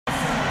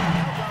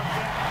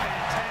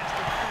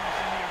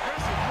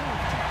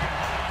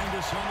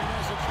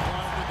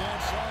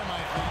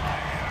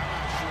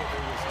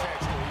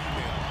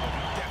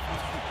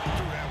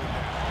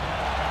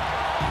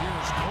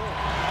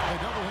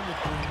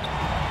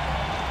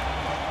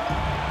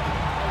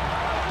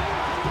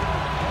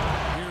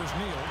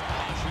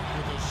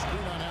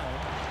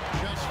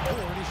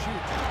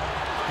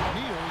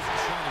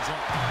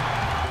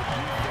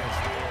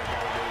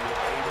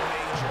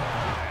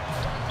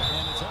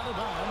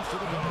to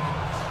the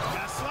Pelicans.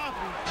 Got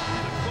sloppy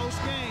in a close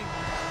game.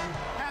 You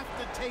have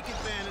to take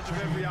advantage of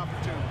every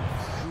opportunity.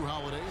 Drew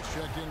Holiday is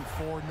checked in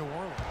for New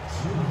Orleans.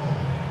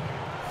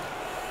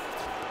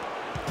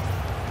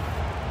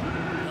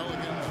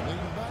 Pelicans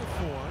leading by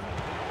 4.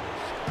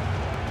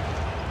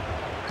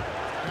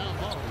 Down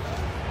low.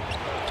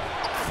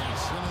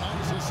 Yes, and a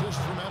nice assist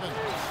from Evans.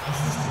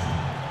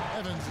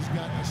 Evans has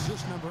got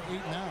assist number 8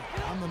 now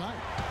on the night.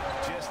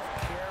 Just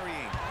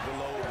carrying the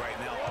load right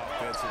now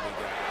offensively,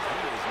 guys.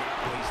 He is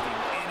not wasting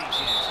any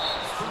chances.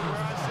 Where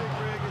I say,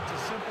 Greg, it's a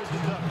simple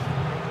deduction.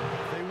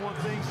 If they want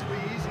things to be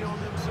easy on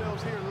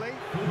themselves here late,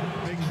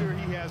 make sure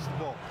he has the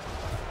ball.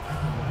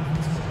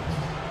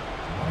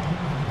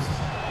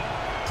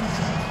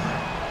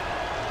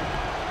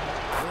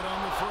 Good on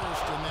the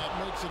first, and that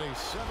makes it a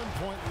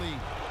 7-point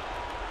lead.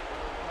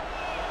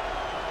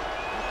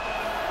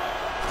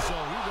 So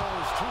he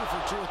goes 2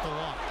 for 2 at the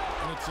line,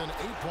 and it's an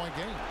 8-point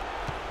game.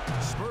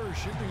 Spurs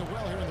shooting it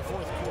well here in the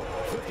fourth quarter,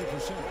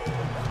 50%.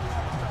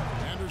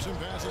 Anderson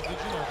passes to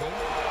Ginobili.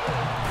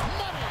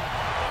 Money!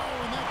 Oh,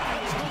 and that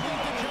gets the lead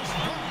to just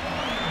 1.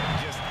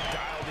 Just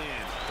dialed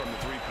in from the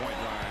three-point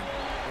line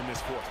in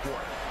this fourth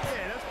quarter.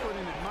 Yeah, that's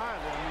putting it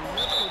mildly. I mean,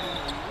 that's putting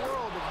a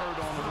world of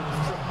hurt on him with the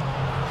triple.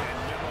 And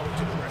memo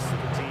to the rest of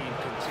the team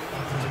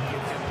continues to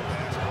get him the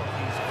basketball.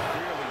 He's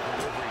clearly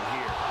delivering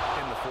here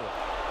in the fourth.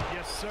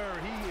 Yes, sir.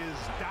 He is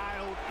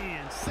dialed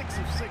in. 6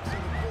 of 6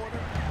 in the quarter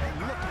and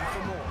looking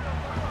for more.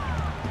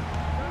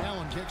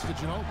 Allen kicks to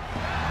Ginobili.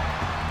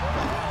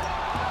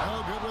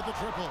 Oh, good with the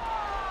triple.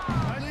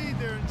 I lead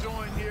they're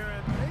enjoying here,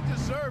 and they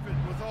deserve it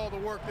with all the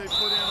work they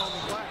put in on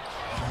the glass.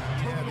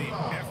 Yeah, the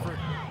effort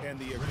and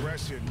the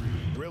aggression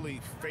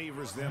really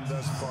favors them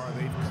thus far.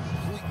 They've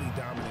completely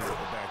dominated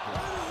the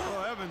backcourt.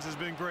 Well, Evans has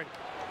been great.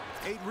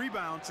 8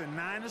 rebounds and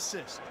 9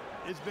 assists.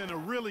 It's been a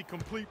really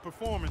complete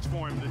performance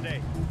for him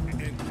today.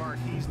 And Clark,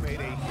 he's made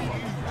a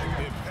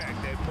huge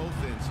impact at both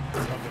ends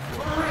of the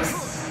floor.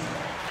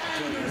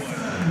 Tell you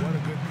what a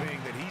good thing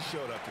that he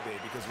showed up today,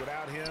 because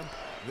without him,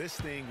 this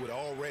thing would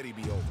already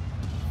be over.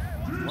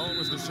 Well, it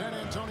was the San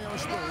Antonio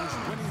Spurs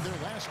winning their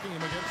last game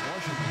against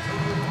Washington.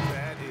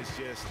 That is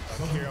just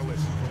a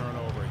careless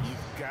turnover.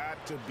 You've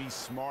got to be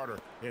smarter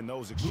in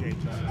those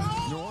exchanges.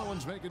 New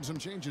Orleans making some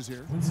changes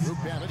here.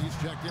 Luke Babbitt, he's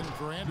checked in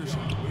for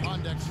Anderson.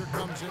 Pondexter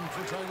comes in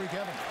for Tyreek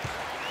Evans.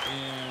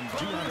 And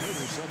Deion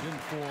Hader subbed in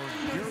for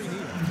Gary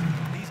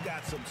Neal. He's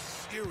got some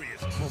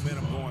serious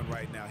momentum going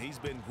right now. He's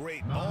been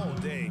great all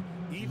day.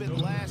 Even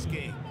last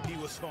game, he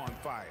was on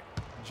fire.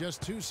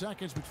 Just 2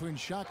 seconds between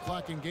shot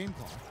clock and game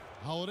clock.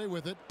 Holiday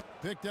with it,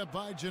 picked up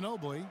by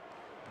Ginobili.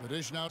 The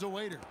dish now to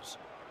Waiters.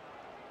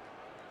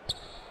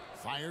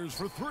 Fires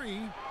for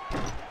 3.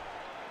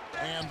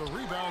 And the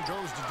rebound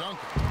goes to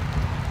Duncan.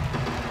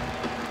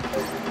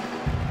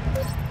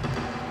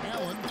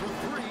 Allen for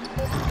 3.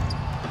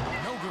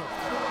 No good.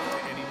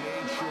 And he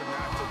made sure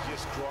not to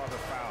just draw the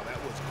foul.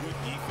 That was good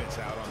defense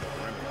out on the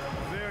perimeter.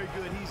 Very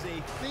good. He's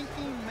a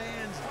thinking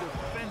man's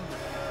defender.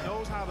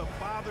 Knows how to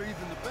bother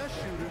even the best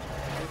shooters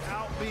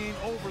without being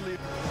overly...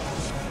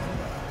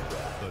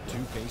 The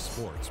 2K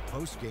Sports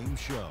post-game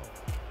show.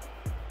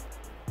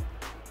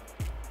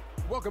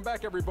 Welcome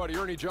back, everybody.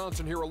 Ernie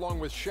Johnson here along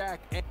with Shaq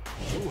and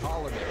Drew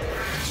Holiday.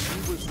 He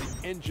was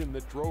the engine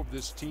that drove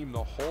this team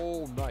the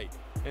whole night,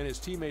 and his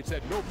teammates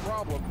had no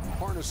problem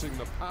harnessing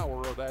the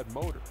power of that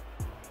motor.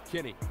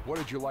 Kenny, what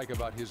did you like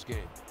about his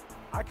game?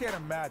 I can't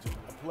imagine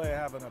a player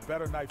having a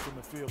better night from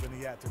the field than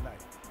he had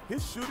tonight.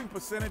 His shooting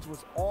percentage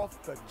was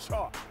off the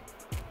chart.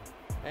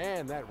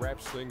 And that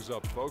wraps things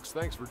up, folks.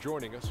 Thanks for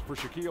joining us. For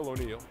Shaquille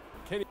O'Neal,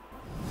 Kenny